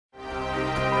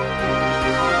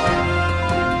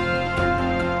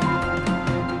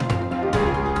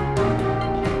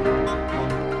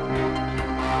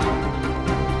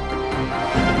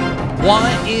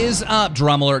What is up,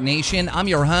 DramaAlert Nation? I'm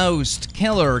your host,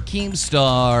 Killer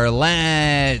Keemstar.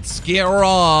 Let's get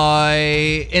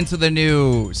right into the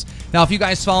news. Now, if you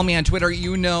guys follow me on Twitter,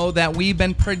 you know that we've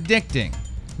been saying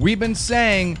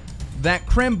that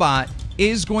Crimbot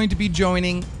is going to be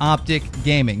joining OpTic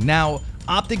Gaming. Now,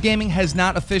 OpTic Gaming has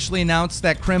not officially announced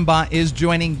that Crimbot is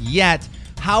joining yet.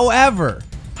 However,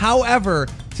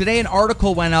 today an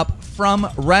article went up from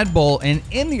RedBull, and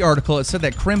in the article it said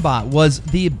that Crimbot was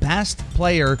the best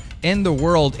player in the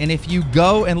world. And if you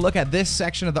go and look at this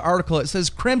section of the article, it says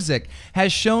Crimsix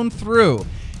has shown through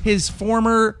his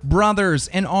former brothers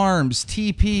in arms,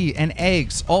 TP and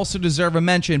Eggs, also deserve a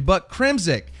mention, but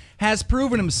Crimsix has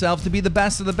proven himself to be the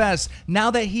best of the best. Now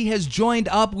that he has joined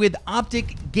up with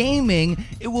OpTic Gaming,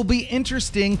 it will be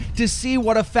interesting to see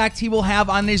what effect he will have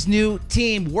on his new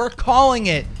team. We're calling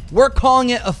it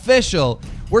official.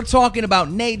 We're talking about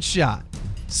Nadeshot,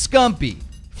 Scumpy,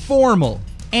 Formal,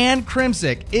 and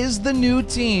Crimsix is the new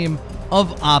team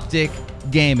of OpTic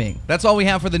Gaming. That's all we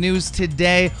have for the news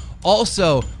today.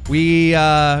 Also, we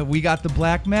got the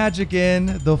Black Magic in,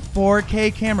 the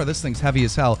 4K camera. This thing's heavy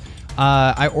as hell.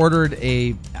 I ordered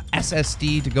a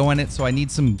SSD to go in it, so I need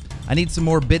some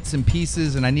more bits and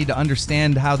pieces, and I need to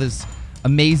understand how this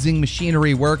amazing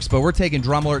machinery works. But we're taking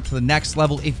DramaAlert to the next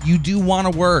level. If you do want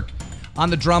to work on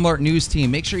the DramaAlert news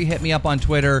team, make sure you hit me up on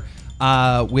Twitter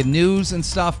with news and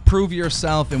stuff. Prove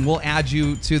yourself, and we'll add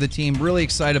you to the team. Really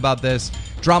excited about this.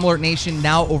 DramaAlert Nation,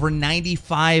 now over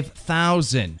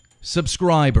 95,000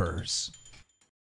 subscribers.